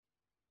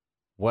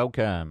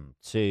Welcome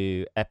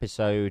to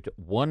episode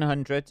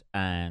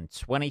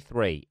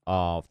 123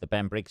 of the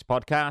Ben Briggs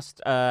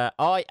podcast.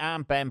 I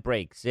am Ben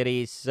Briggs.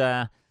 It's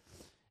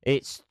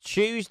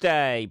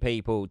Tuesday,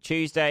 people.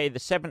 Tuesday, the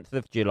 7th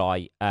of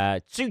July,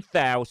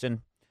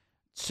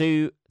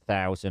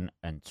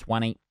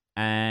 2020.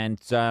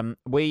 And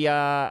we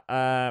are,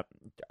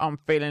 I'm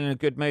feeling in a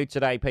good mood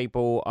today,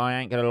 people. I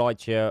ain't going to lie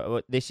to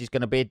you. This is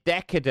going to be a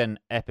decadent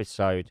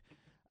episode.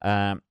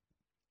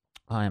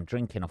 I am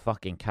drinking a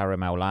fucking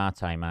caramel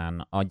latte,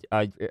 man. I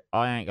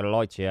ain't gonna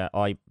lie to you.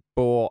 I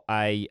bought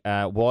a.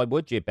 Why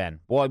would you, Ben?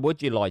 Why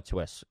would you lie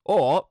to us?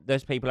 Or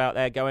there's people out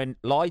there going,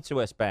 lie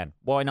to us, Ben.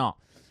 Why not?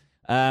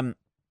 I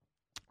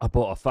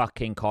bought a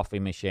fucking coffee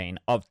machine.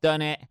 I've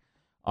done it.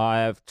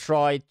 I've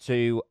tried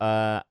to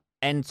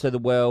enter the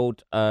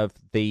world of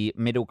the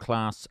middle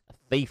class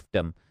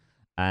thiefdom,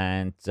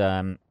 and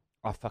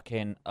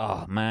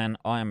oh man,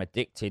 I am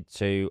addicted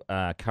to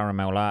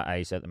caramel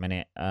lattes at the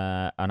minute,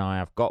 and I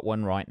have got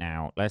one right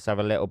now. Let's have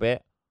a little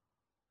bit.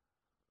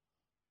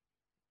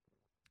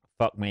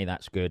 Fuck me,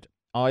 that's good.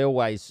 I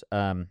always,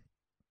 fucking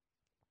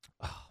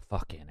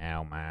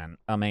hell, man.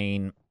 I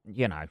mean,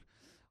 you know,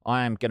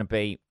 I am going to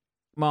be,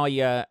 my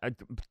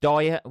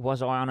diet,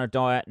 was I on a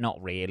diet?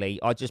 Not really.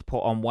 I just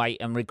put on weight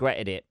and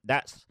regretted it.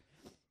 That's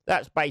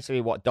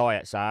basically what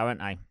diets are, aren't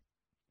they?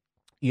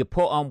 You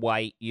put on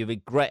weight, you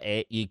regret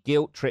it, you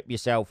guilt trip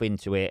yourself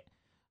into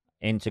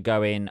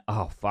going,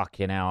 oh,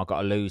 fucking hell, I've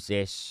got to lose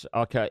this.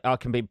 I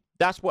can be,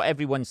 that's what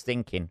everyone's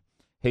thinking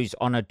who's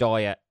on a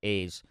diet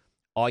is,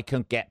 I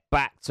can get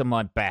back to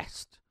my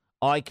best.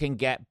 I can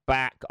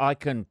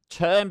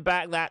turn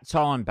back that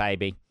time,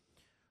 baby,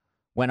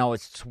 when I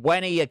was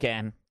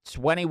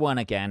 21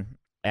 again,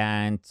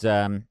 and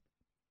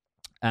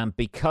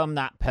become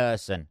that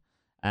person,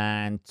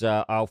 and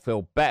I'll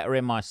feel better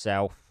in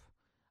myself.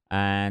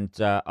 And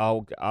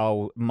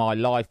my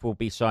life will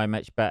be so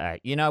much better.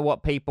 You know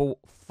what, people?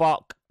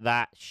 Fuck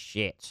that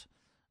shit.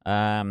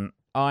 I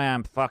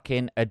am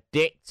fucking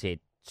addicted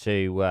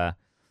to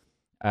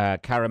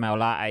caramel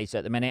lattes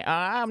at the minute.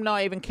 I'm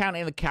not even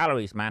counting the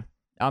calories, man.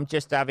 I'm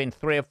just having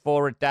 3 or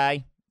 4 a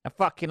day. I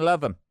fucking love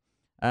them.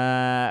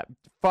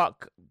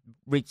 Fuck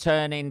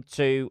returning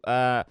to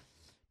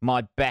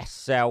my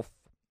best self.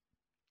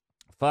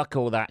 Fuck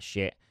all that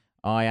shit.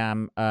 I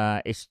am,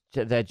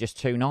 they're just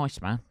too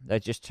nice, man. They're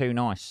just too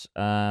nice.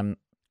 I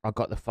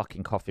got the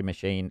fucking coffee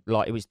machine.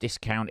 Like, it was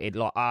discounted,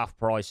 like, half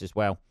price as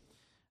well.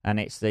 And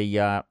it's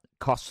the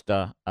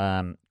Costa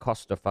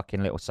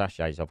fucking little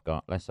sachets I've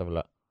got. Let's have a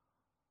look.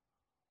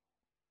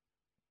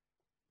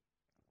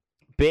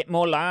 Bit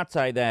more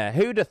latte there.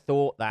 Who'd have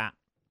thought that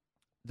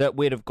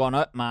we'd have gone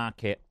up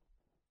market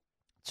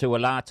to a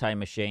latte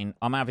machine?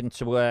 I'm having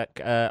to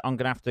work. I'm going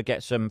to have to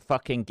get some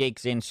fucking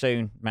gigs in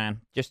soon, man,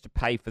 just to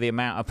pay for the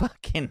amount of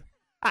fucking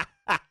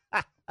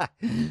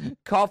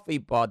coffee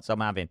pods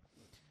I'm having.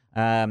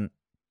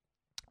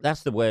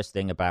 That's the worst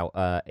thing about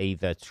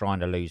either trying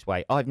to lose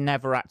weight. I've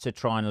never had to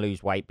try and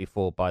lose weight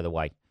before, by the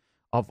way.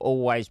 I've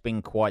always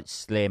been quite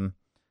slim,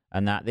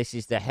 and that this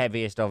is the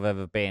heaviest I've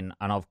ever been,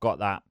 and I've got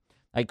that.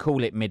 They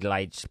call it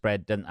middle-age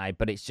spread, don't they?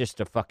 But it's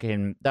just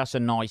that's a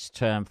nice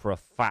term for a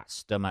fat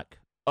stomach.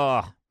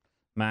 Oh,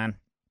 man.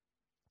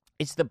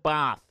 It's the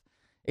bath.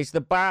 It's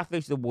the bath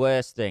is the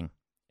worst thing.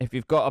 If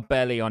you've got a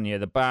belly on you,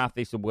 the bath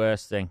is the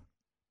worst thing.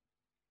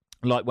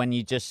 Like when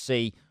you just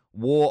see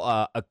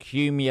water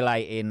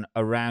accumulating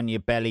around your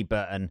belly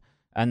button,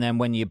 and then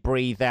when you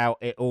breathe out,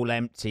 it all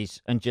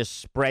empties and just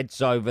spreads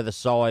over the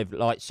side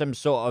like some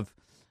sort of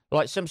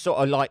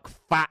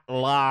fat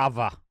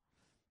lava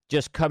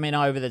just coming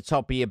over the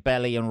top of your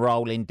belly and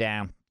rolling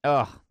down.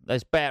 Oh,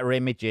 there's better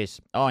images.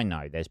 I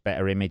know there's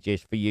better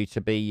images for you to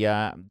be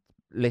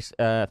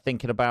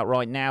thinking about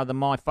right now than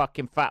my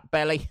fucking fat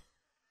belly.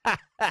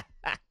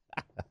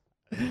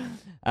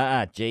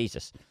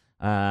 Jesus.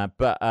 Yeah,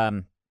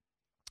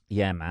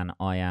 man,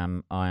 I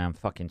am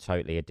fucking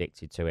totally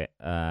addicted to it.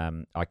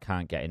 I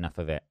can't get enough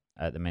of it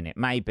at the minute.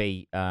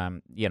 Maybe,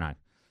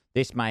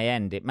 this may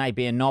end. It may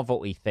be a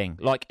novelty thing.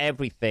 Like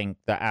everything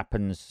that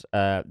happens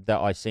that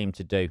I seem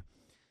to do.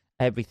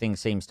 Everything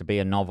seems to be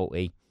a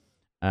novelty.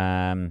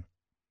 I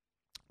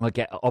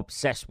get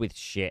obsessed with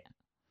shit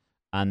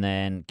and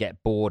then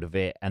get bored of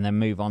it and then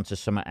move on to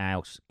something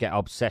else, get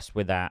obsessed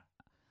with that.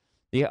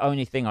 The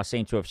only thing I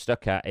seem to have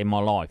stuck at in my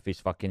life is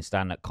fucking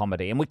stand-up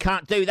comedy, and we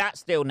can't do that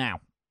still now.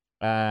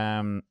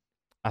 I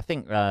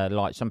think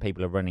like some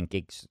people are running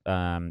gigs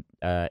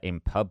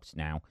in pubs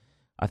now.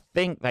 I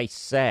think they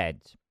said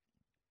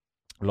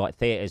like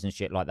theatres and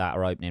shit like that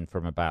are opening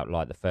from about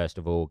like the 1st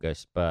of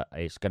August, but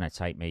it's going to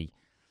take me,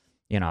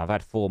 I've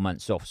had 4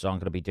 months off, so I'm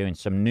going to be doing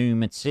some new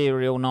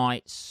material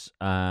nights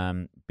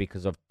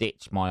because I've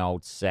ditched my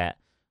old set,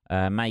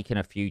 making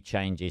a few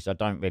changes. I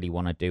don't really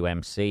want to do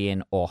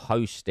MCing or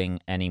hosting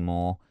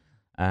anymore,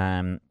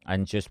 and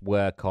just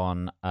work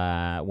on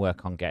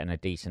getting a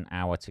decent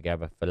hour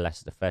together for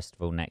Leicester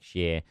Festival next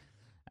year.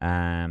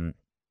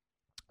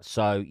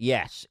 So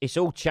yes, it's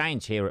all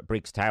changed here at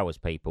Briggs Towers,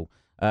 people.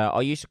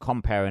 I used to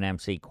compare an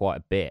MC quite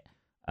a bit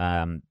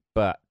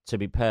But to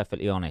be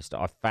perfectly honest,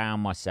 I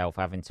found myself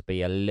having to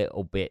be a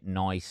little bit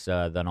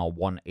nicer than I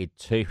wanted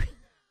to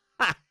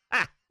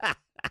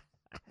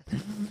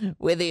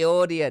with the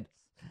audience.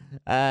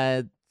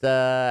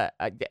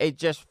 It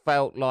just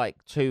felt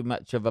like too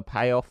much of a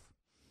payoff.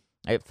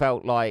 It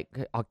felt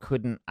like I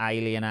couldn't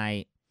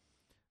alienate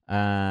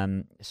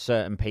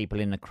certain people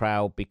in the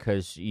crowd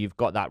because you've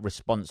got that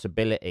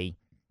responsibility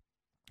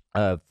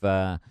of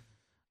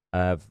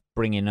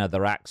bringing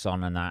other acts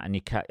on and that,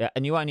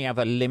 and you only have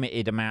a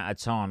limited amount of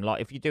time.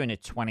 Like if you're doing a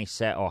 20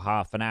 set or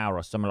half an hour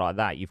or something like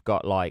that, you've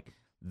got like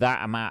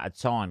that amount of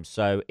time.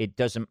 So it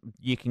doesn't.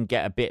 You can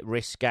get a bit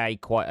risque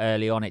quite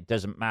early on. It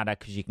doesn't matter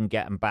because you can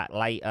get them back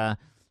later,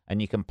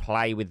 and you can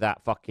play with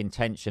that fucking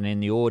tension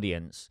in the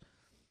audience.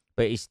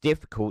 But it's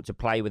difficult to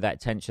play with that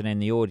tension in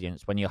the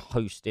audience when you're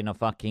hosting a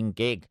fucking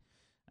gig,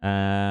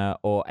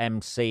 or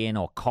MCing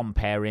or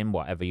comparing,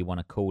 whatever you want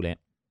to call it.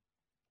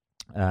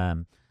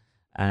 And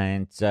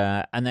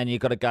then you've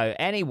got to go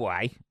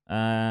anyway.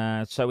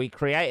 So we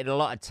created a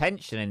lot of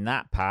tension in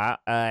that part.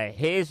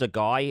 Here's a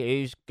guy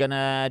who's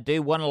gonna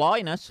do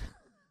one-liners.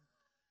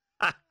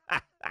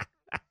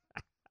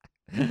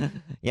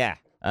 Yeah.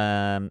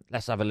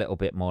 Let's have a little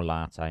bit more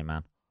latte,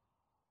 man.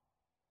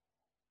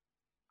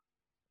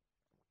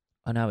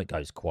 I know it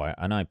goes quiet.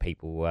 I know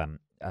people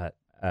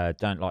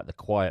don't like the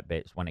quiet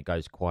bits when it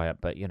goes quiet,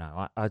 but you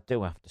know, I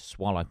do have to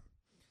swallow.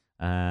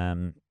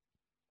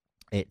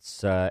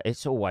 It's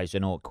always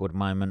an awkward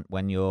moment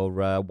when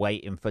you're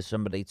waiting for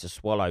somebody to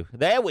swallow.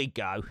 There we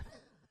go.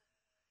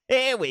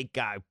 Here we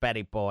go,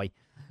 Betty boy.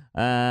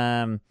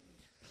 Out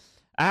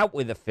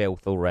with the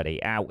filth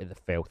already. Out with the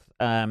filth.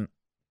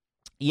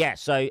 Yeah.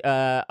 So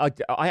I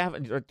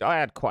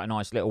had quite a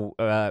nice little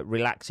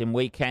relaxing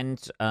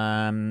weekend.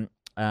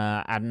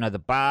 Had another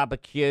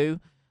barbecue,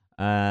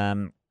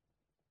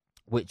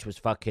 which was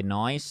fucking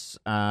nice.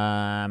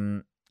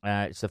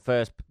 It's the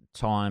first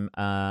time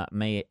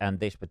me and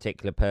this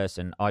particular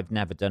person, I've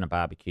never done a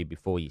barbecue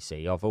before, you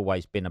see. I've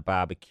always been a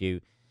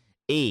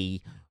barbecue-e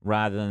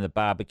rather than the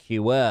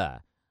barbecuer.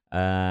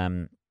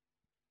 And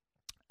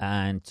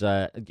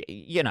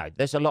you know,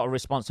 there's a lot of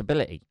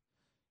responsibility.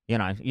 You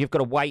know, you've got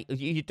to wait.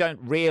 You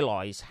don't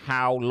realise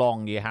how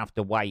long you have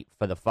to wait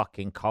for the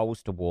fucking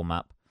coals to warm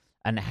up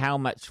and how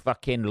much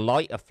fucking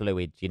lighter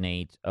fluid you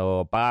need,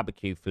 or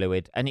barbecue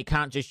fluid. And you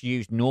can't just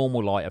use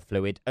normal lighter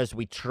fluid, as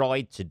we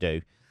tried to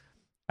do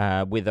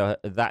with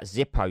that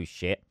Zippo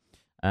shit,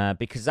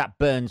 because that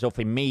burns off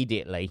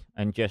immediately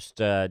and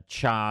just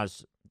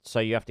chars. So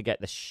you have to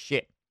get the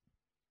shit,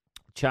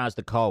 chars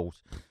the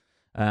coals.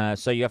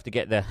 So you have to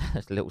get the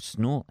that's a little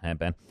snort there,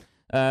 Ben.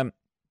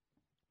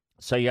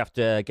 So you have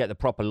to get the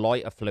proper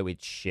lighter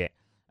fluid shit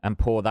and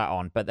pour that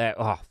on. But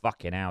oh,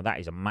 fucking hell, that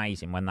is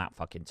amazing when that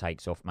fucking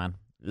takes off, man.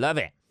 Love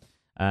it.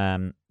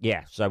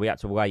 Yeah, so we had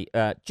to wait.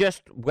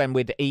 Just when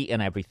we'd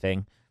eaten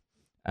everything,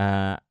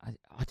 I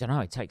don't know,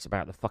 it takes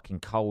about the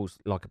fucking coals,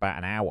 like about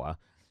an hour.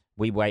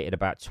 We waited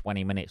about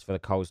 20 minutes for the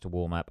coals to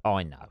warm up.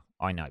 I know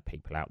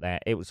people out there.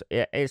 It's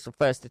the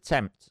first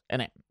attempt,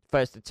 isn't it?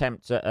 First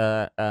attempt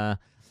at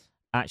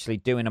actually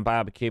doing a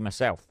barbecue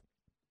myself.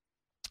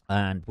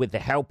 And with the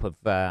help of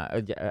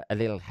a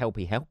little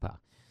helpy helper,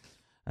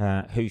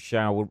 who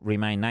shall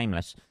remain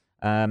nameless.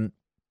 But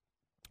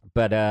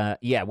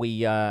yeah,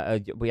 we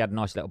had a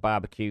nice little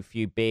barbecue, a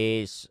few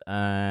beers,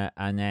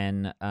 and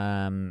then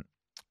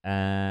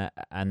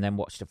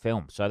watched a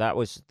film. So that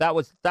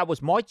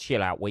was my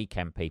chill out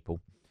weekend, people.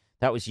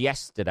 That was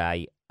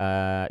yesterday.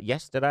 No,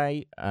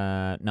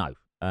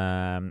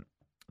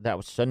 that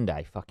was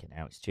Sunday. Fucking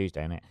hell, it's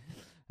Tuesday, isn't it?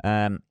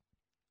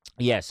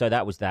 Yeah, so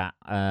that was that.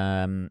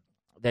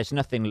 There's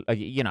nothing,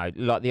 you know,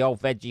 like the old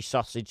veggie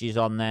sausages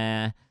on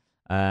there.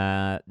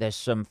 There's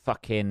some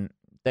fucking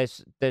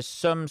there's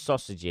some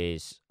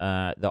sausages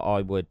that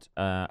I would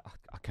I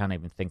can't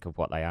even think of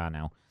what they are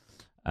now.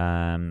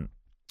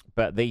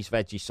 But these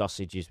veggie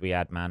sausages we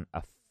had, man,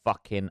 are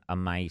fucking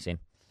amazing.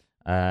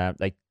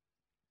 They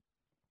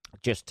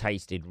just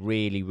tasted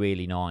really,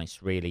 really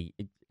nice, really.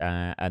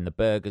 And the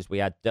burgers we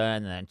had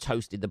done, and then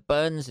toasted the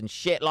buns and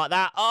shit like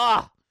that.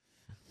 Oh,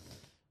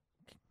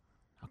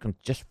 I can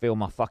just feel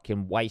my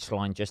fucking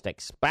waistline just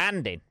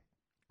expanding.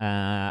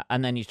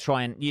 And then you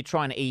try and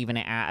even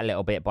it out a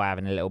little bit by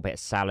having a little bit of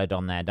salad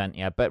on there, don't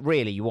you? But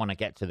really, you want to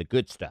get to the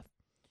good stuff,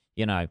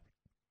 you know.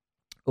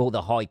 All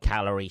the high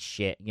calorie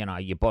shit, you know,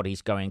 your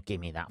body's going,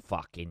 give me that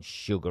fucking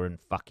sugar and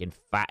fucking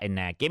fat in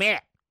there. Give me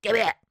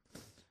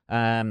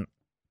it.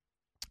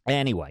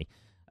 Anyway,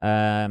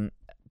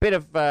 bit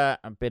of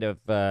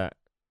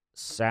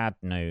sad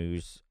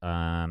news.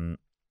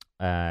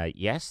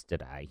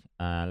 Yesterday,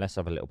 let's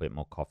have a little bit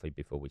more coffee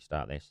before we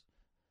start this.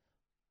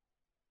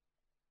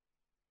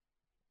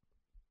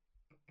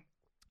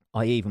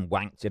 I even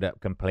wanked it up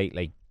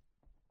completely.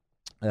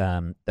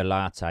 The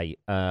latte.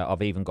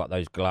 I've even got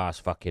those glass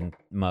fucking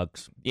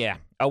mugs. Yeah,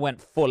 I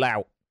went full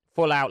out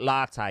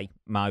latte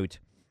mode.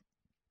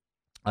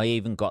 I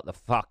even got the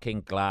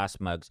fucking glass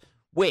mugs,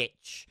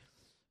 which,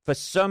 for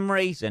some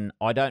reason,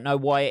 I don't know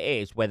why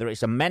it is, whether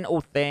it's a mental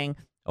thing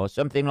or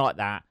something like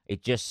that.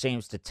 It just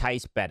seems to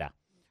taste better.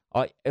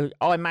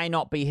 I may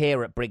not be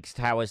here at Briggs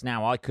Towers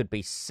now. I could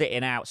be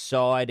sitting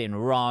outside in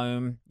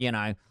Rome,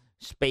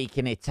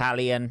 speaking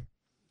Italian.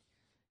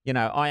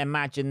 I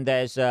imagine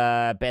there's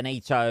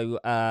Benito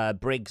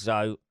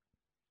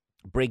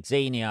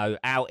Briggsinho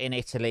out in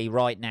Italy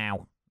right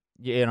now.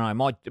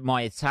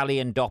 My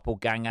Italian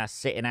doppelganger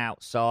sitting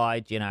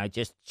outside,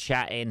 just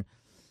chatting,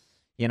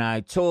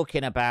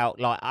 talking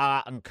about like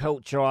art and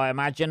culture, I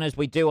imagine, as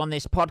we do on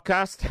this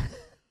podcast.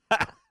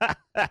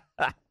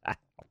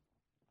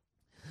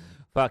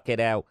 Fucking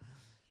hell.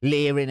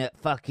 Leering at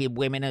fucking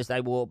women as they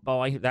walk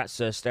by. That's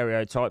a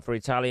stereotype for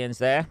Italians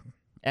there.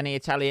 Any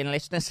Italian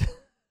listeners?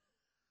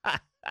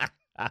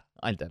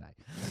 I don't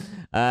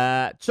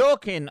know.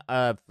 Talking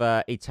of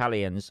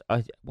Italians,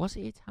 was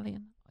he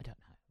Italian? I don't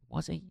know.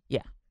 Was he?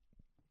 Yeah.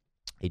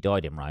 He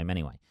died in Rome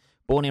anyway.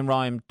 Born in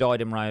Rome,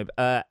 died in Rome.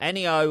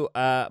 Ennio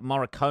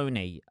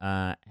Morricone.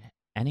 Ennio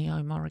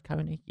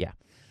Morricone? Yeah.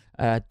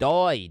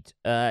 Died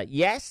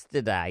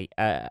yesterday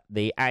at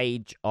the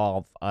age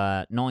of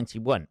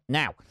 91.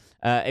 Now,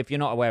 if you're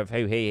not aware of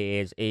who he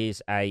is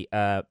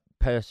a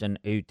person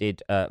who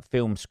did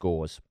film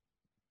scores.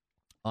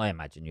 I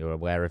imagine you're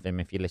aware of him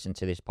if you listen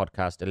to this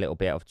podcast a little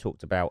bit. I've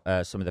talked about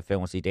some of the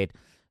films he did,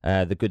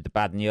 The Good, the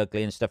Bad, and the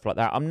Ugly and stuff like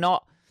that. I'm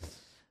not...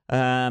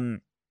 I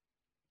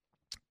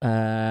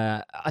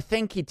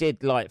think he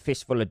did like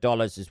Fistful of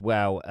Dollars as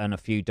well and a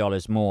few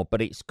dollars more,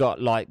 but it's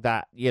got like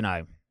that,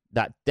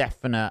 that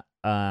definite,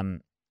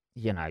 his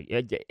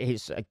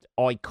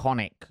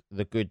iconic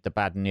The Good, the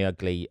Bad, and the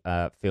Ugly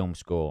film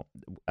score,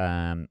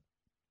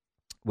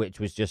 which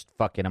was just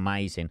fucking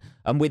amazing.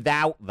 And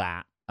without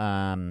that,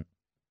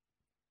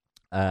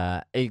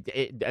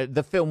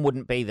 the film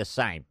wouldn't be the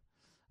same.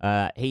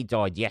 He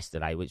died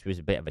yesterday, which was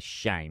a bit of a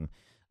shame.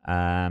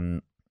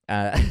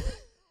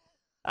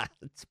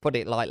 To put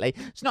it lightly.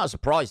 It's not a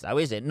surprise, though,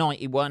 is it?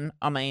 91.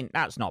 I mean,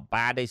 that's not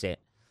bad, is it?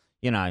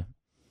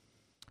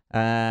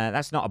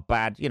 That's not a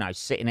bad,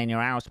 sitting in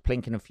your house,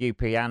 plinking a few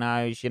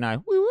pianos,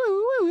 woo, woo,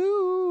 woo,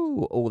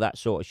 woo, all that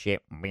sort of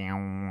shit.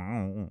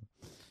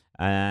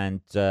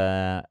 And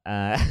that's,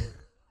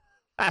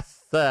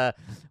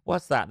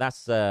 what's that?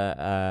 That's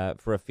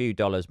for a few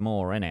dollars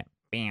more, isn't it?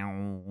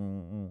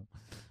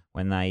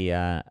 When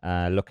they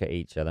look at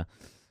each other.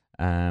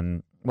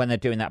 When they're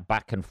doing that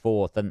back and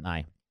forth, aren't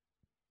they?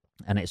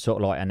 And it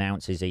sort of like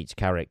announces each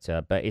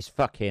character. But it's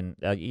fucking,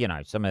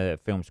 some of the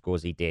film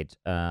scores he did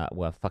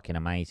were fucking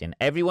amazing.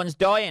 Everyone's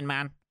dying,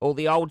 man. All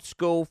the old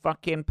school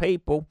fucking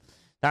people.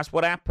 That's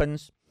what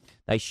happens.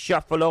 They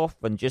shuffle off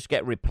and just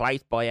get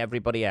replaced by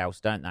everybody else,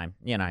 don't they?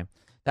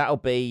 That'll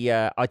be,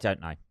 I don't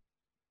know.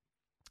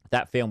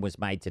 That film was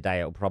made today.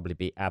 It'll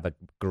probably have a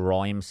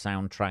grime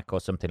soundtrack or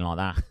something like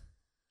that.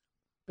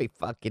 Be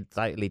fucking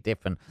totally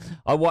different.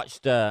 I watch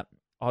for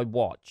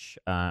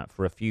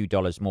a few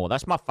dollars more.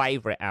 That's my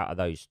favourite out of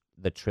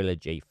the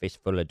trilogy,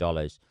 Fistful of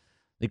Dollars.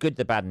 The Good,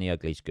 the Bad, and the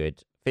Ugly is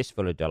good.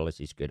 Fistful of Dollars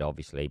is good,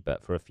 obviously,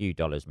 but for a few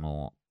dollars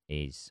more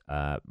is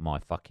my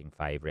fucking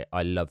favourite.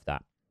 I love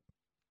that.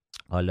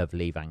 I love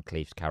Lee Van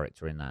Cleef's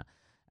character in that,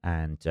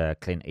 and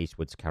Clint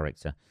Eastwood's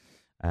character.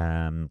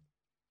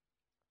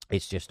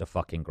 It's just a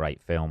fucking great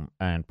film,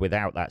 and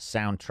without that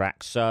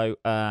soundtrack, so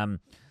another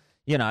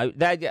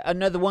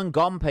one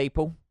gone,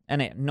 people. And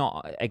it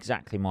not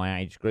exactly my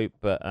age group,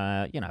 but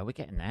we're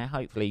getting there.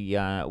 Hopefully,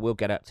 we'll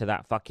get up to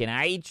that fucking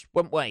age,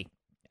 won't we?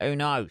 Who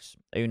knows?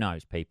 Who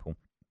knows, people?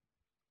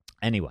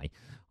 Anyway,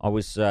 I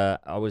was.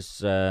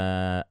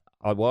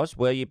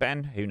 Were you,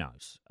 Ben? Who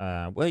knows?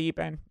 Were you,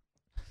 Ben?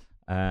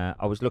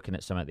 I was looking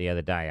at something the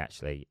other day,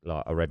 actually.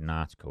 Like, I read an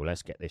article.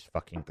 Let's get this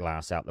fucking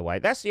glass out the way.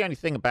 That's the only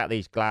thing about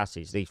these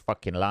glasses, these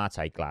fucking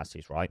latte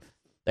glasses, right?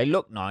 They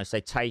look nice,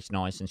 they taste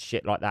nice and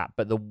shit like that,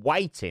 but the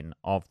weighting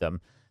of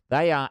them,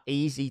 they are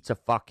easy to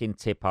fucking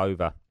tip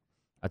over.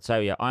 I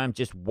tell you, I am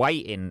just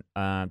waiting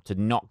to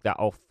knock that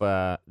off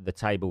the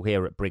table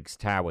here at Briggs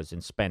Towers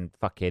and spend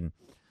fucking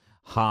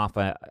half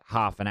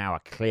an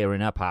hour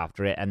clearing up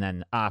after it, and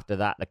then after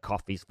that, the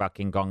coffee's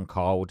fucking gone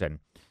cold, and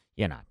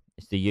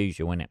it's the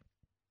usual, innit?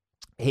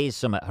 Here's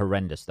something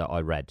horrendous that I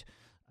read.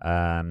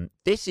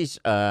 This is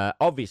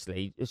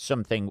obviously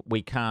something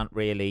we can't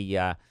really.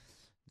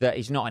 That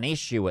is not an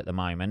issue at the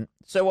moment.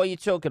 So why are you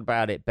talking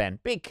about it, Ben?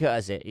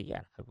 Because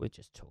we're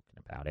just talking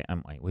about it,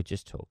 aren't we? We're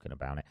just talking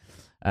about it.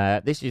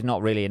 This is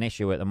not really an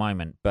issue at the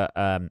moment, but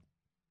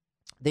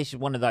this is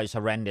one of those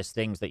horrendous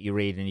things that you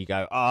read and you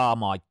go, oh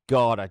my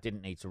God, I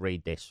didn't need to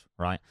read this,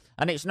 right?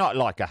 And it's not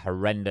like a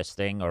horrendous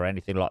thing or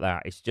anything like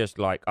that. It's just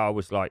like, I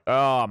was like,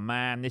 oh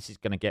man, this is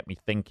going to get me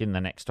thinking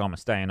the next time I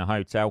stay in a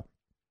hotel.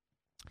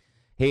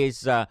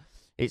 Here's...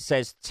 It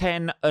says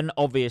 10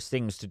 unobvious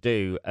things to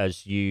do as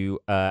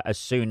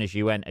soon as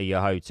you enter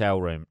your hotel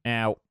room.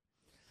 Now,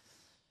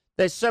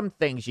 there's some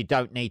things you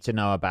don't need to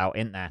know about,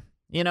 isn't there?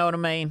 You know what I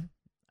mean?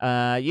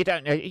 You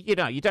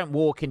don't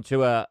walk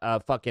into a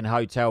fucking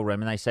hotel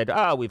room and they said,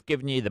 oh, we've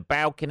given you the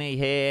balcony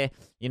here.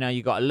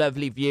 You got a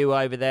lovely view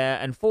over there.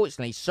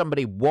 Unfortunately,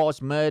 somebody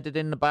was murdered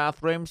in the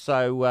bathroom,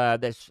 so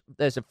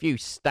there's a few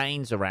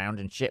stains around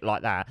and shit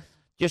like that.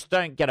 Just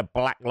don't get a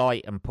black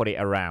light and put it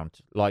around,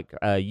 like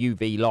a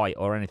UV light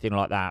or anything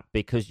like that,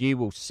 because you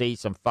will see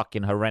some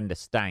fucking horrendous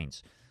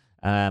stains.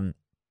 There's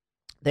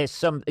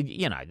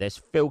there's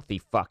filthy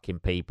fucking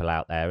people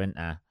out there, isn't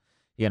there?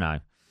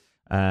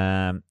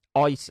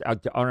 I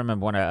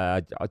remember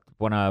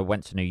when I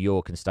went to New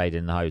York and stayed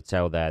in the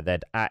hotel there,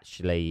 they'd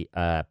actually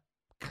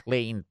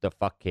cleaned the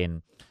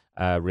fucking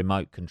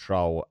remote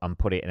control and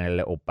put it in a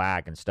little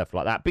bag and stuff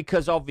like that,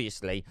 because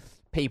obviously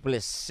people are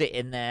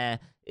sitting there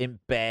in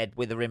bed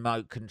with a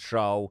remote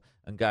control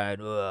and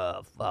going,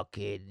 oh,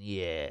 fucking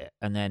yeah,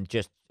 and then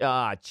just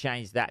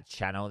change that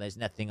channel, there's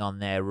nothing on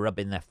there,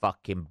 rubbing their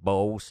fucking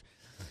balls.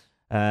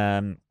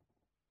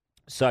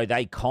 So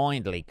they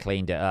kindly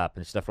cleaned it up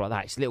and stuff like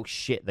that. It's little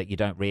shit that you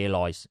don't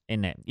realise,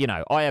 isn't it?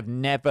 I have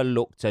never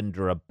looked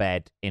under a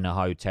bed in a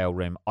hotel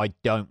room. I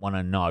don't want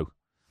to know.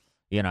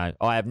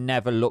 I have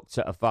never looked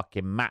at a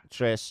fucking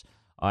mattress.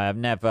 I have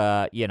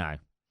never,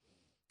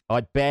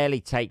 I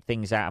barely take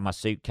things out of my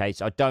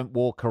suitcase. I don't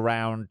walk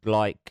around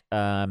like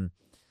on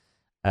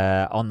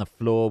the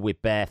floor with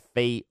bare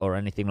feet or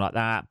anything like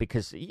that,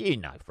 because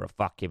for a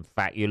fucking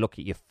fact, you look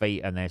at your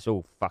feet and there's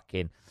all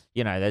fucking,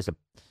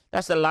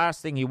 that's the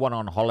last thing you want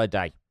on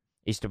holiday,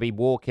 is to be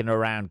walking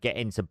around, get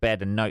into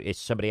bed and notice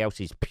somebody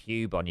else's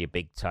pube on your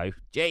big toe.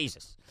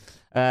 Jesus.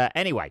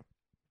 Anyway,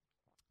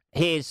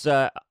 here's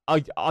an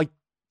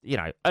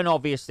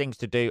obvious things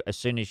to do as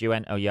soon as you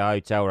enter your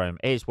hotel room.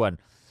 Here's one.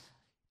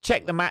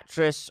 Check the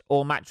mattress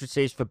or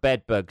mattresses for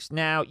bed bugs.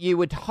 Now, you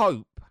would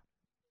hope,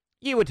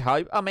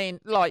 I mean,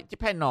 like,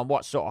 depending on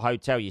what sort of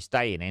hotel you're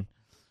staying in,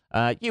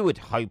 you would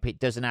hope it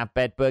doesn't have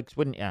bed bugs,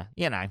 wouldn't you?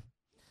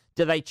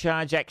 Do they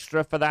charge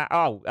extra for that?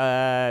 Oh,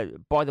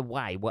 by the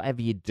way,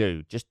 whatever you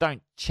do, just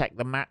don't check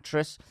the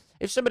mattress.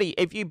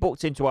 If you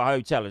booked into a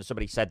hotel and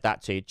somebody said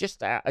that to you,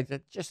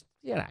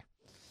 you're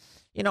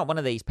not one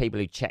of these people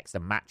who checks the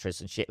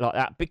mattress and shit like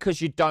that,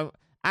 because you don't.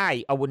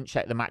 I wouldn't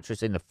check the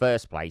mattress in the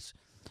first place,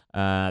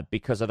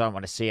 because I don't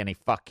want to see any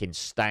fucking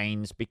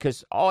stains,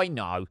 because I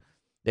know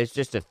there's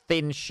just a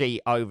thin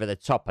sheet over the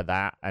top of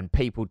that, and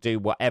people do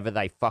whatever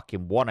they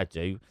fucking want to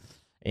do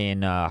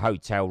in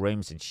hotel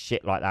rooms and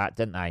shit like that,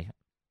 don't they?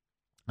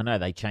 I know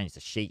they change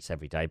the sheets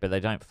every day, but they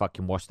don't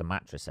fucking wash the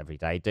mattress every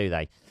day, do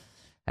they?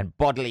 And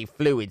bodily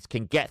fluids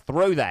can get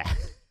through there.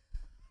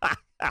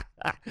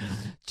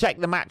 Check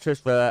the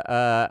mattress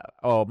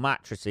or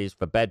mattresses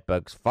for bed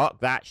bugs.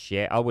 Fuck that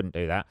shit. I wouldn't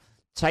do that.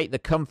 Take the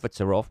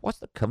comforter off. What's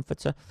the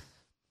comforter?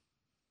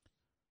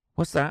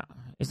 What's that?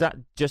 Is that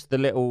just the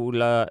little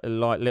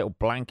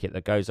blanket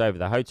that goes over?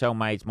 The hotel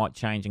maids might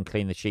change and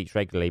clean the sheets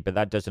regularly, but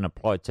that doesn't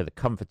apply to the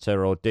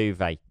comforter or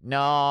duvet.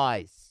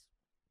 Nice.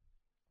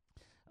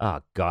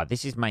 Oh God,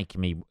 this is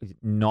making me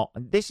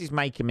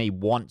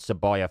want to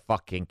buy a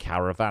fucking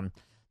caravan.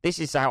 This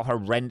is how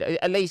horrendous.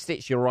 At least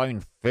it's your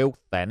own filth,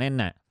 then, isn't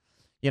it?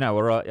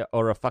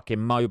 Or a fucking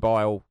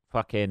mobile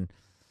fucking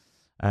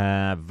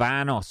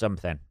van or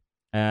something.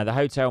 The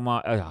hotel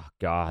might. Oh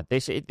God,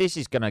 this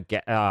is gonna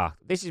get.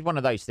 This is one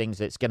of those things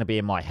that's gonna be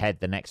in my head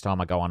the next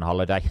time I go on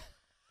holiday.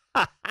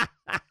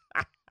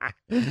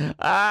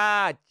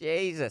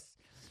 Jesus!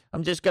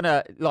 I'm just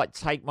gonna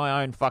take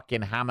my own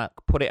fucking hammock,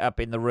 put it up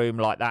in the room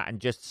like that, and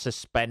just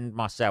suspend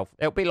myself.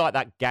 It'll be like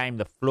that game,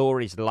 The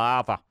Floor is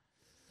Lava.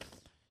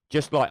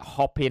 Just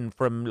hopping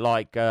from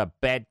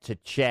bed to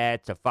chair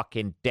to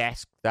fucking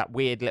desk. That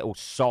weird little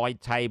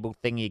side table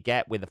thing you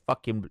get with a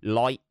fucking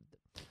light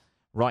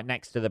right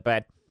next to the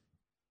bed.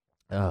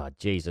 Oh,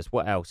 Jesus.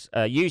 What else?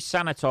 Use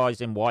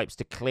sanitizing wipes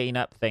to clean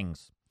up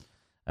things.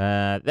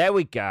 There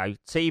we go.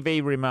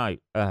 TV remote.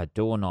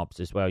 Doorknobs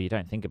as well. You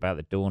don't think about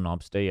the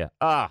doorknobs, do you?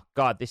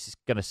 God, this is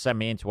going to send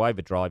me into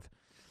overdrive.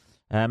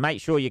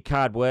 Make sure your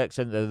card works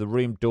and the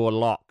room door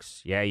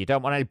locks. Yeah, you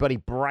don't want anybody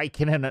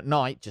breaking in at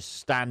night, just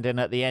standing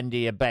at the end of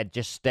your bed,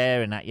 just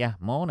staring at you.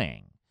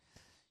 Morning.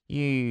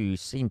 You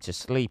seem to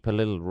sleep a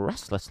little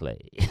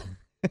restlessly.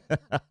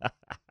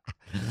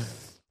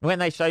 When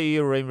they show you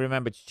your room,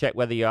 remember to check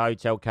whether your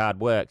hotel card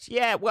works.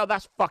 Yeah, well,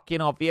 that's fucking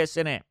obvious,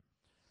 isn't it?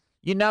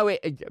 You know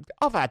it.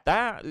 I've had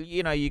that.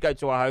 You go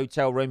to a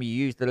hotel room, you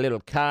use the little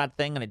card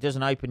thing, and it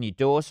doesn't open your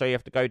door, so you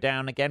have to go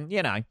down again.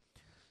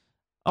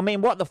 I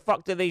mean, what the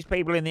fuck do these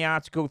people in the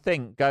article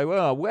think? Go,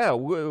 oh, well,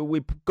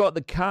 we've got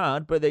the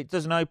card, but it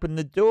doesn't open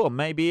the door.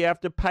 Maybe you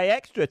have to pay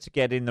extra to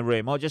get in the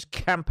room, or just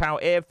camp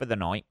out here for the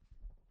night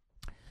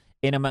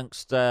in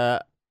amongst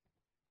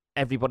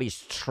everybody's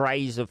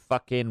trays of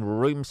fucking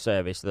room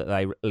service that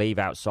they leave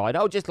outside.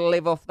 Oh, just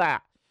live off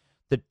that.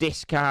 The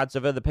discards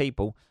of other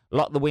people.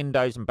 Lock the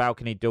windows and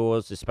balcony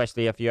doors,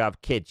 especially if you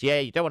have kids. Yeah,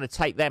 you don't want to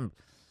take them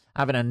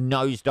having a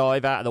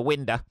nosedive out of the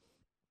window.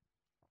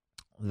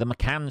 The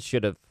McCanns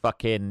should have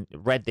fucking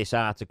read this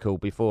article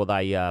before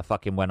they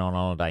fucking went on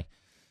holiday.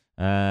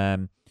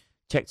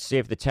 Check to see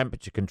if the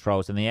temperature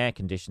controls and the air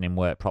conditioning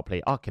work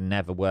properly. I can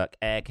never work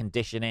air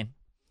conditioning.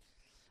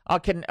 I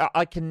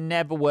can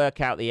never work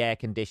out the air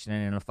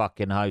conditioning in a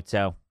fucking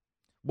hotel.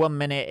 1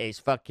 minute it's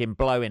fucking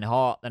blowing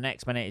hot, the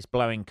next minute it's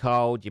blowing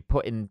cold. You're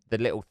putting the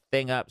little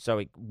thing up so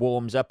it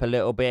warms up a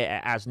little bit.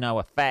 It has no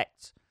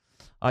effect.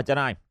 I don't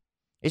know.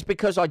 It's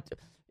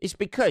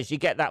because you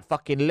get that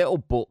fucking little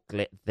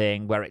booklet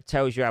thing where it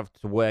tells you how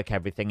to work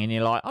everything, and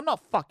you're like, I'm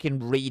not fucking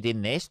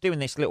reading this, doing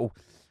this little.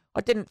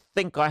 I didn't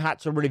think I had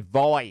to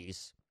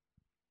revise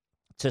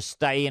to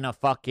stay in a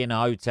fucking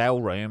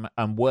hotel room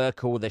and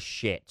work all the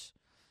shit.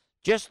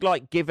 Just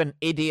like give an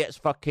idiot's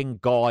fucking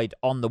guide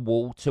on the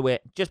wall to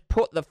it. Just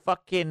put the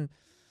fucking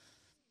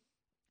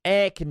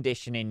air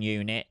conditioning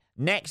unit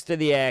next to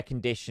the air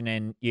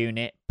conditioning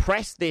unit.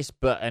 Press this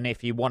button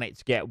if you want it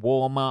to get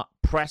warmer.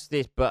 Press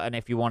this button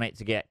if you want it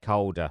to get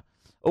colder.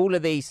 All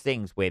of these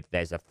things with,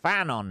 there's a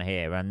fan on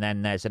here, and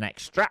then there's an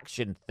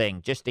extraction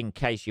thing, just in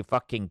case you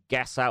fucking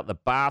gas out the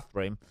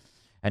bathroom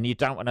and you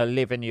don't want to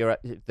live in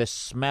the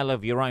smell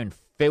of your own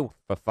filth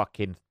for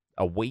fucking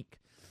a week.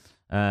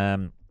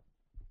 Let's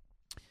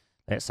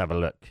have a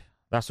look.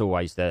 That's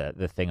always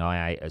the thing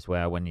I hate as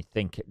well, when you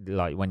think,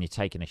 like, when you're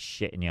taking a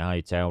shit in your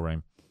hotel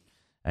room,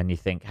 and you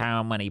think,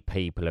 how many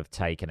people have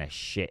taken a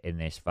shit in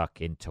this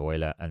fucking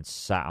toilet and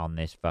sat on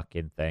this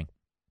fucking thing?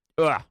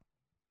 Ugh.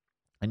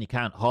 And you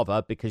can't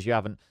hover because you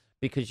haven't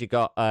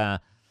got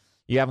the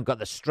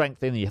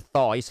strength in your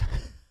thighs.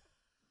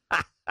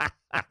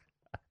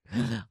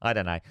 I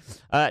don't know.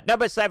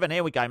 Number 7,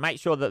 here we go. Make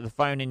sure that the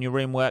phone in your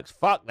room works.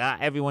 Fuck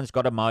that. Everyone's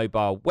got a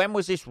mobile. When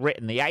was this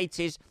written? The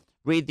 80s?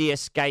 Read the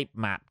escape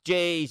map.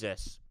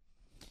 Jesus.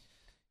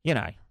 You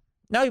know,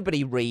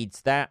 nobody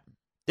reads that,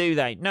 do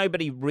they?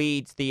 Nobody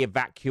reads the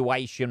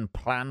evacuation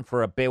plan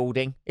for a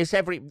building. It's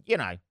every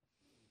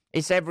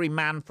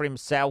man for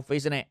himself,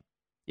 isn't it?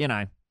 You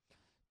know,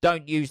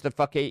 don't use the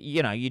fucking,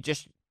 you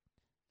just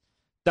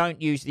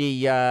don't use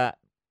the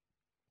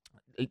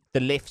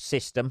lift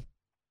system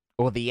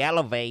or the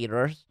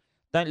elevators.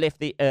 Don't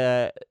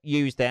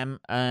use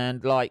them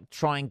and, like,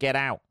 try and get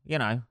out, you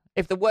know.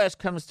 If the worst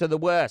comes to the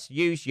worst,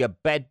 use your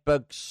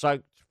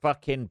bedbug-soaked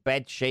fucking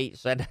bed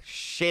sheets and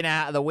shit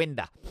out of the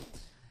window.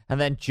 And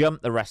then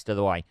jump the rest of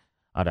the way.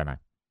 I don't know.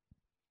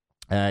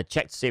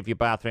 Check to see if your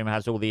bathroom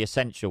has all the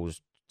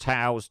essentials.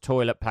 Towels,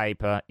 toilet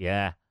paper,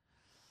 yeah.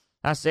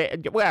 That's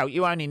it. Well,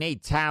 you only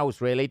need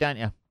towels, really, don't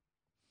you?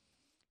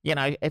 You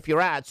know, if you're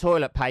out of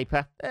toilet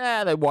paper,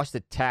 they wash the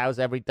towels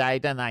every day,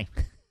 don't they?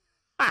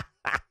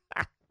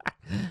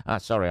 Oh,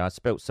 sorry, I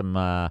spilt some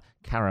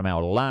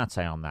caramel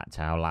latte on that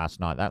towel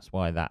last night. That's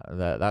why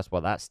that's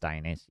what that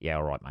stain is. Yeah,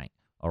 all right, mate.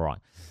 All right.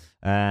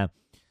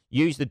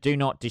 Use the do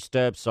not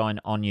disturb sign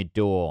on your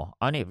door.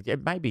 Only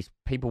maybe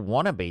people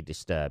want to be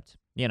disturbed,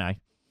 you know,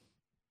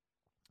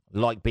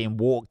 like being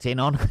walked in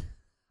on.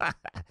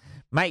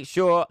 Make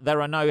sure there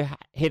are no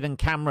hidden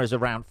cameras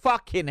around.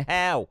 Fucking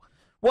hell.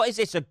 What is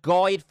this, a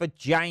guide for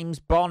James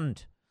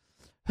Bond?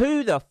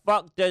 Who the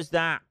fuck does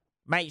that?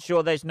 Make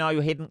sure there's no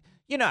hidden...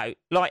 You know,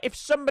 like, if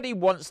somebody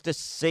wants to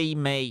see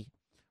me,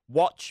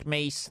 watch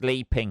me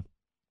sleeping,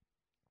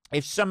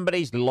 if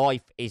somebody's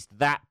life is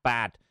that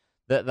bad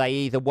that they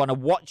either want to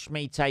watch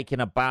me taking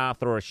a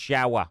bath or a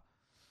shower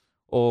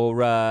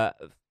or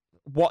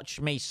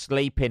watch me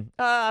sleeping,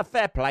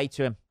 fair play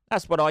to him.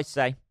 That's what I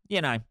say,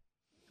 you know.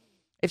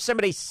 If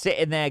somebody's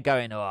sitting there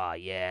going, oh,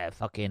 yeah,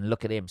 fucking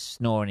look at him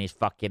snoring his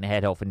fucking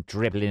head off and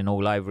dribbling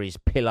all over his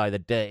pillow, the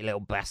dirty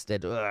little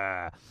bastard.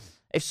 Ugh.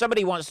 If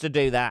somebody wants to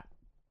do that,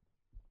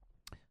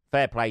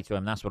 fair play to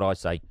him. That's what I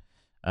say.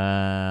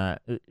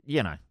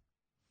 You know,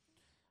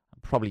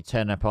 probably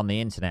turn up on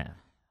the internet.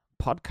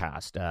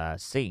 Podcast,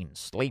 seen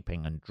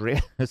sleeping and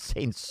dribbling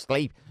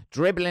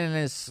in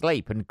his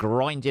sleep and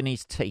grinding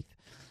his teeth.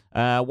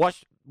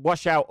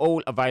 Wash out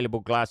all available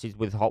glasses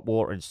with hot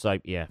water and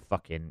soap. Yeah,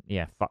 fuck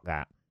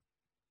that.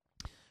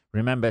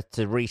 Remember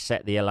to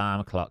reset the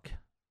alarm clock.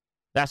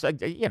 That's,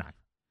 you know,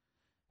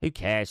 who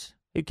cares?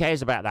 Who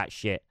cares about that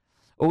shit?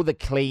 All the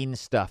clean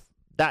stuff.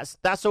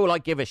 That's all I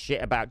give a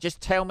shit about. Just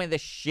tell me the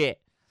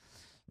shit.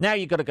 Now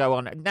you got to go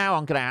on. Now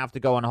I'm going to have to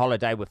go on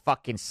holiday with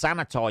fucking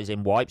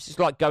sanitizing wipes. It's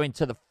like going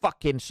to the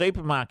fucking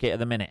supermarket at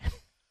the minute.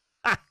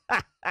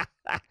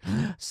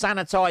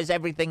 Sanitize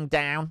everything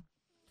down.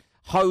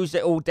 Hose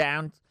it all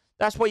down.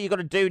 That's what you got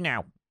to do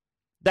now.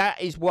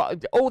 That is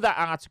what all that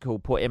article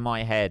put in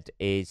my head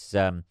is.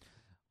 I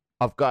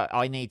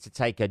need to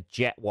take a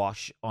jet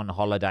wash on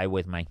holiday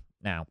with me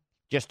now,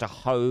 just to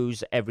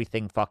hose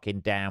everything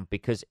fucking down.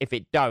 Because if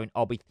it don't,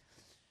 I'll be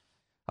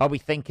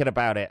thinking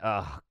about it.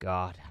 Oh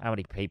God, how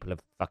many people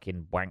have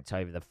fucking wanked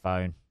over the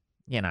phone?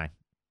 You know,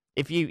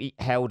 if you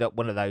held up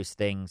one of those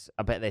things,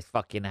 I bet there's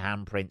fucking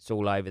handprints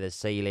all over the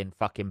ceiling,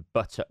 fucking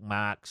buttock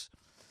marks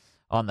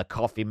on the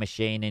coffee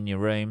machine in your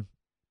room.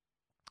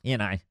 You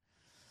know,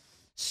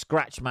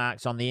 scratch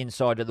marks on the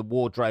inside of the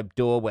wardrobe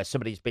door where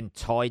somebody's been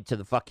tied to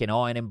the fucking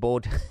ironing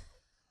board.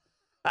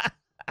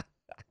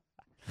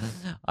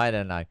 I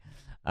don't know.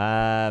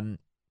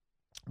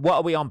 What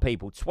are we on,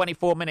 people?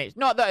 24 minutes.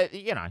 Not that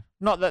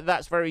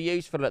that's very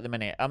useful at the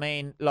minute. I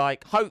mean,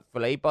 like,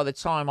 hopefully by the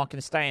time I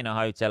can stay in a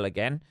hotel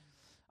again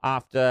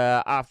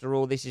after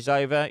all this is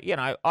over, you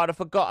know, I'd have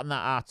forgotten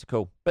that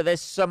article. But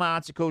there's some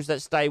articles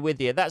that stay with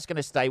you. That's going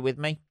to stay with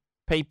me,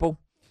 people.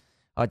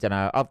 I don't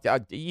know.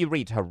 you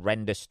read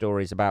horrendous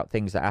stories about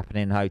things that happen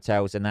in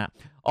hotels and that.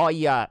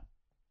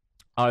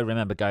 I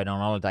remember going on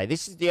holiday.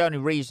 This is the only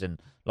reason,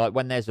 like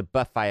when there's a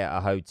buffet at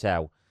a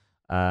hotel,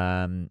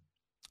 there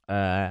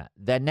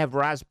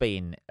never has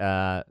been.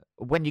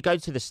 When you go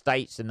to the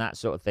States and that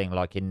sort of thing,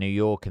 like in New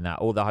York and that,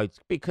 all the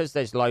hotels, because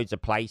there's loads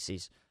of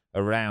places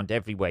around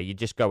everywhere, you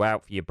just go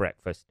out for your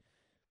breakfast.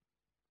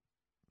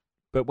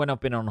 But when I've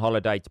been on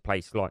holiday to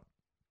places like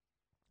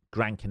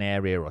Gran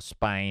Canaria or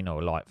Spain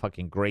or like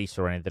fucking Greece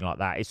or anything like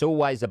that, it's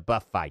always a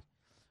buffet.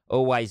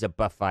 Always a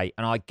buffet.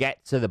 And I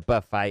get to the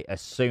buffet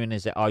as soon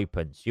as it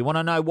opens. You want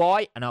to know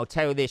why? And I'll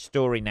tell you this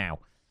story now.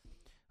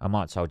 I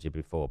might have told you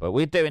before, but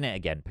we're doing it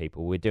again,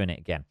 people. We're doing it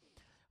again.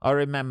 I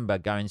remember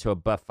going to a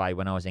buffet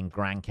when I was in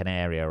Gran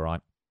Canaria,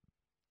 right?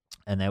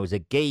 And there was a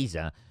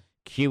geezer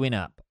queuing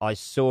up. I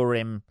saw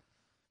him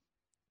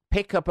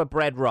pick up a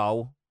bread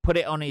roll, put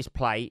it on his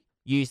plate,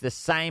 use the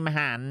same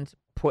hand,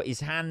 put his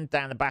hand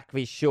down the back of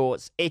his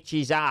shorts, itch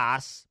his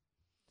ass,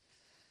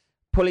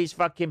 pull his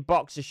fucking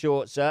boxer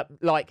shorts up,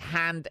 like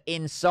hand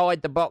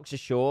inside the boxer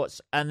shorts,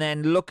 and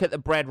then look at the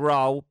bread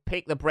roll,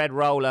 pick the bread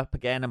roll up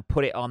again and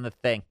put it on the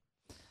thing.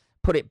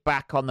 Put it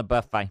back on the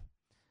buffet.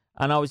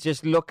 And I was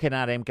just looking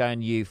at him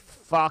going, you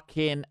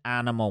fucking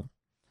animal.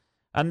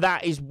 And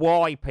that is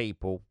why,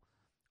 people,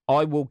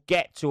 I will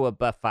get to a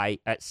buffet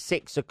at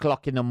 6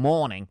 o'clock in the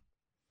morning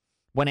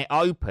when it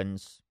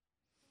opens,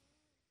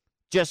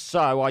 just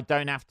so I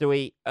don't have to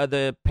eat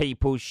other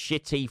people's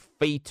shitty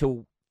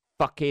fetal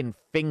fucking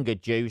finger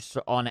juice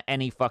on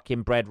any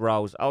fucking bread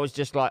rolls. I was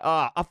just like,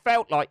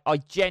 I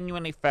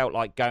genuinely felt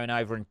like going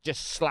over and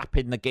just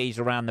slapping the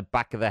geezer around the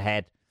back of the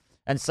head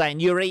and saying,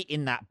 you're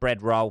eating that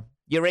bread roll.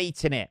 You're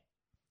eating it.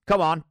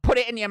 Come on, put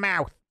it in your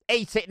mouth.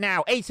 Eat it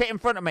now. Eat it in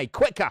front of me.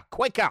 Quicker,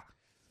 quicker.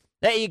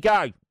 There you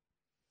go.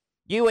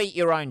 You eat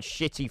your own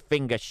shitty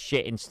finger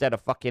shit instead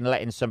of fucking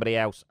letting somebody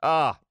else.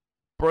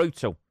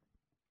 Brutal.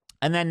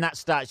 And then that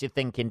starts you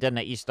thinking, doesn't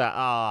it? You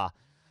start,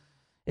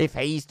 if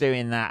he's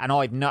doing that, and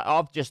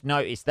I've just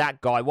noticed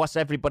that guy, what's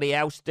everybody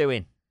else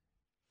doing?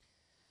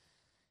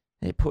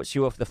 It puts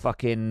you off the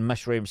fucking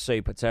mushroom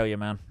soup, I tell you,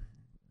 man.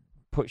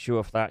 Puts you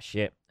off that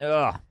shit.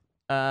 Where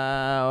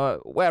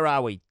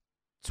are we?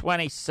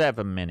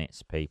 27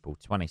 minutes, people.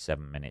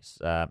 27 minutes.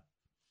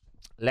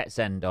 Let's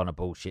end on a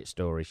bullshit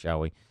story,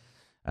 shall we?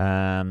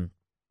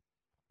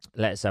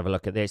 Let's have a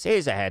look at this.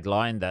 Here's a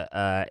headline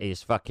that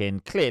is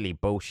fucking clearly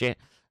bullshit.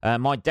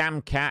 My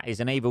damn cat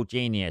is an evil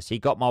genius. He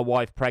got my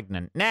wife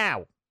pregnant.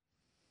 Now,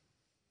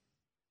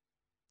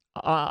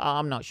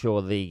 I'm not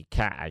sure the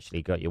cat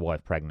actually got your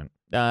wife pregnant.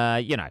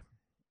 You know.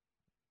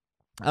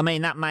 I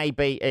mean, it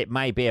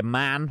may be a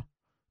man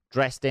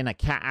dressed in a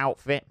cat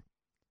outfit.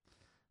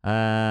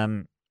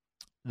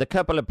 The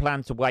couple had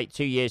planned to wait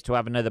 2 years to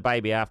have another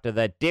baby after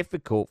their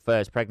difficult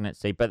first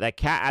pregnancy, but their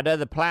cat had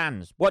other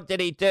plans. What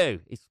did he do?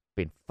 He's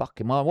been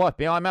fucking my wife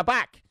behind my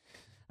back.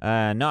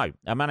 No.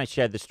 A man has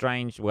shared the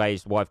strange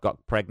ways the wife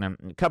got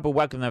pregnant. The couple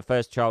welcomed their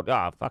first child.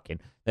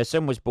 Their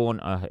son was born.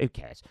 Who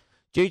cares?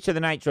 Due to the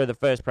nature of the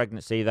first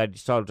pregnancy, they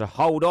decided to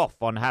hold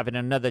off on having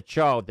another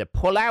child. The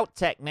pull-out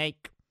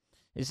technique.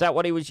 Is that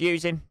what he was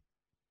using?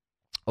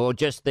 Or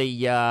just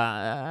the,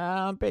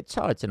 I'm a bit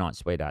tired tonight,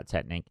 sweetheart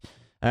technique.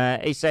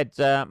 He said,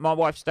 my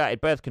wife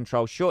started birth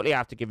control shortly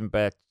after giving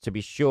birth. To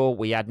be sure,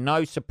 we had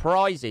no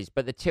surprises,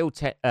 but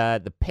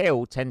the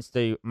pill tends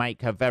to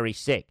make her very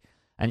sick,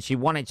 and she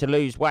wanted to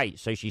lose weight,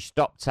 so she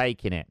stopped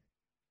taking it.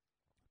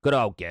 Good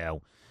old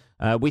girl.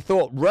 We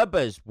thought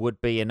rubbers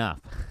would be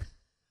enough.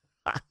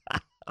 I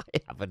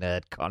haven't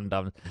heard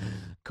condoms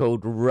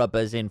called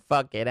rubbers in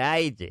fucking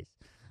ages.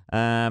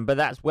 But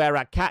that's where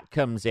our cat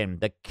comes in.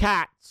 The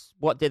cat,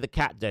 what did the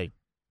cat do?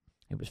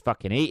 It was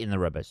fucking eating the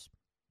rubbers.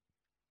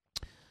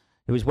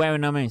 He was wearing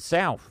them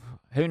himself.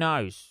 Who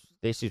knows?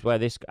 This is where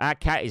our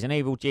cat is an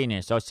evil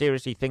genius. I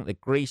seriously think the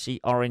greasy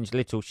orange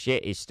little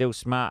shit is still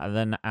smarter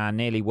than our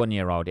nearly 1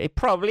 year old. It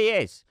probably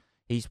is.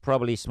 He's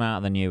probably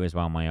smarter than you as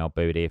well, my old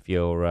booty. If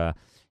you're,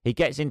 he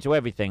gets into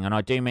everything, and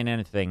I do mean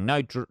anything.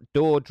 No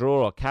door,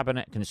 drawer, or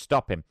cabinet can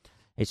stop him.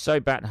 It's so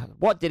bad.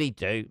 What did he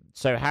do?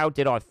 So how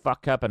did I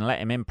fuck up and let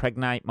him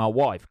impregnate my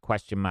wife? ?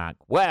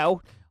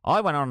 Well,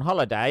 I went on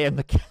holiday and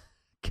the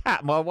cat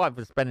and my wife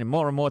were spending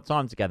more and more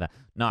time together.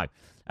 No.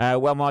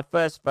 Well, my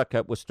first fuck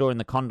up was storing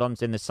the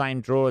condoms in the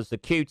same drawer as the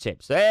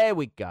Q-tips. There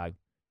we go.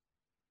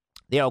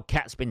 The old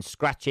cat's been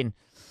scratching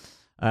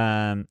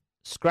the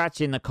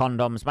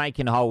condoms,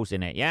 making holes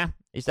in it, yeah?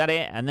 Is that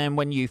it? And then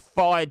when you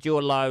fired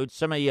your load,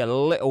 some of your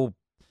little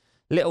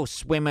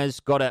swimmers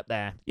got up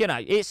there. You know,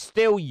 it's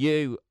still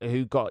you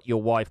who got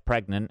your wife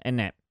pregnant, isn't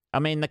it? I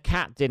mean, the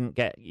cat didn't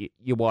get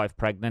your wife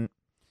pregnant.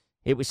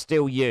 It was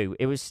still you.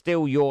 It was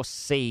still your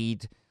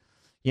seed,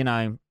 you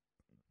know,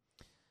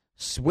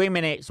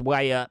 swimming its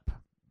way up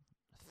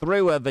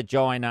through her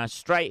vagina,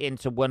 straight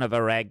into one of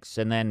her eggs,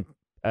 and then,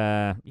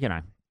 you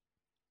know,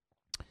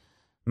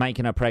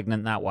 making her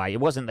pregnant that way. It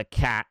wasn't the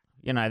cat.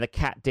 You know, the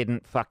cat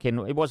didn't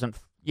fucking... It wasn't...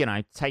 You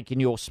know, taking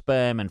your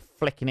sperm and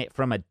flicking it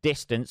from a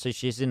distance as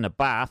she's in the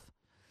bath.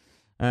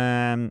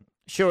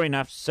 Sure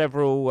enough,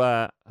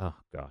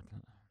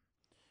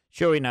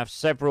 Sure enough,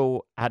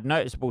 several had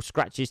noticeable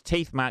scratches,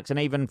 teeth marks, and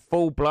even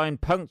full-blown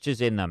punctures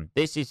in them.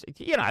 This is,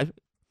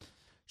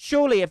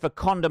 surely if a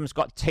condom's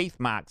got teeth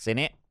marks in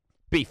it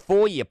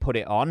before you put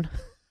it on,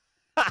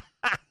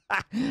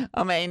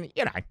 I mean,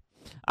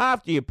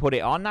 after you put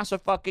it on, that's a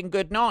fucking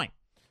good night.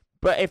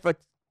 But if a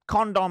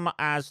condom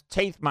has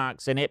teeth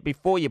marks in it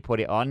before you put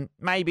it on,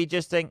 maybe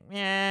just think,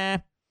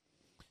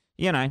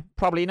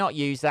 probably not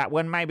use that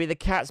one. Maybe the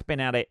cat's been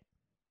at it.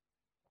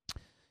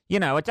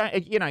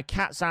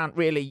 Cats aren't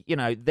really,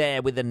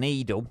 there with a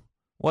needle.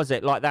 Was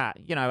it like that?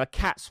 A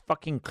cat's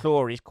fucking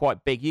claw is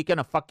quite big. You're going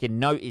to fucking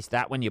notice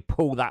that when you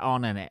pull that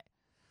on in it.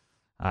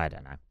 I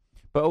don't know.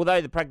 But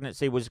although the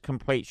pregnancy was a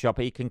complete shock,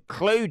 he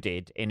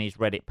concluded in his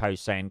Reddit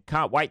post saying,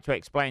 "Can't wait to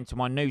explain to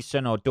my new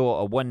son or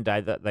daughter one day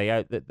that they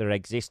owe their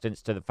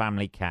existence to the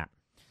family cat."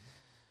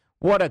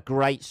 What a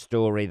great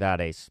story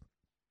that is.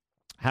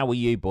 How were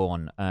you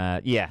born?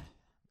 Yeah,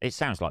 it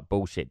sounds like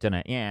bullshit, doesn't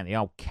it? Yeah, the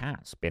old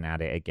cat's been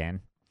at it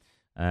again.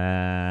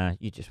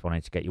 You just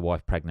wanted to get your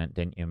wife pregnant,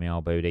 didn't you, my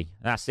old booty?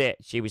 That's it.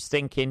 She was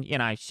thinking,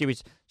 she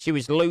was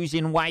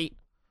losing weight,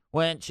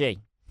 weren't she?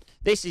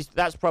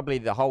 That's probably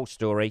the whole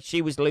story.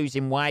 She was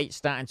losing weight,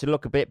 starting to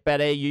look a bit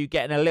better. You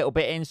getting a little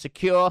bit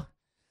insecure.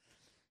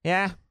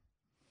 Yeah.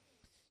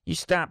 You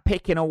start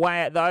picking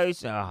away at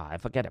those. Oh,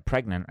 if I get her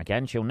pregnant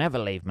again, she'll never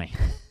leave me.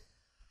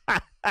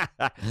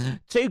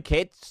 2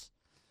 kids.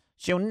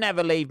 She'll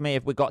never leave me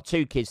if we got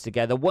 2 kids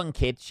together. 1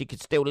 kid, she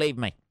could still leave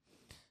me.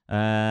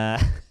 I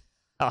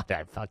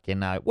don't fucking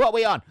know. What are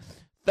we on?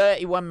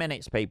 31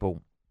 minutes,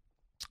 people.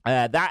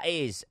 That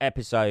is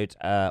episode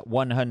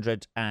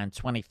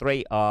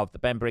 123 of the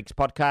Ben Briggs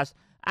podcast.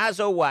 As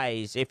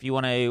always, if you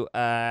want to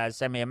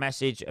send me a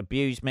message,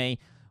 abuse me,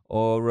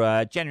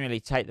 or generally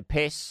take the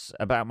piss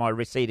about my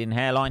receding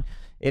hairline,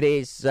 it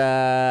is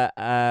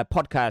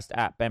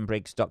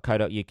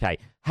podcast@benbriggs.co.uk.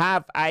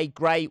 Have a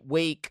great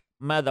week,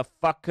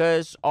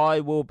 motherfuckers. I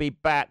will be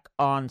back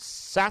on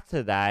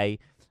Saturday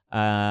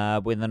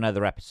with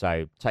another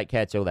episode. Take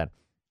care till then.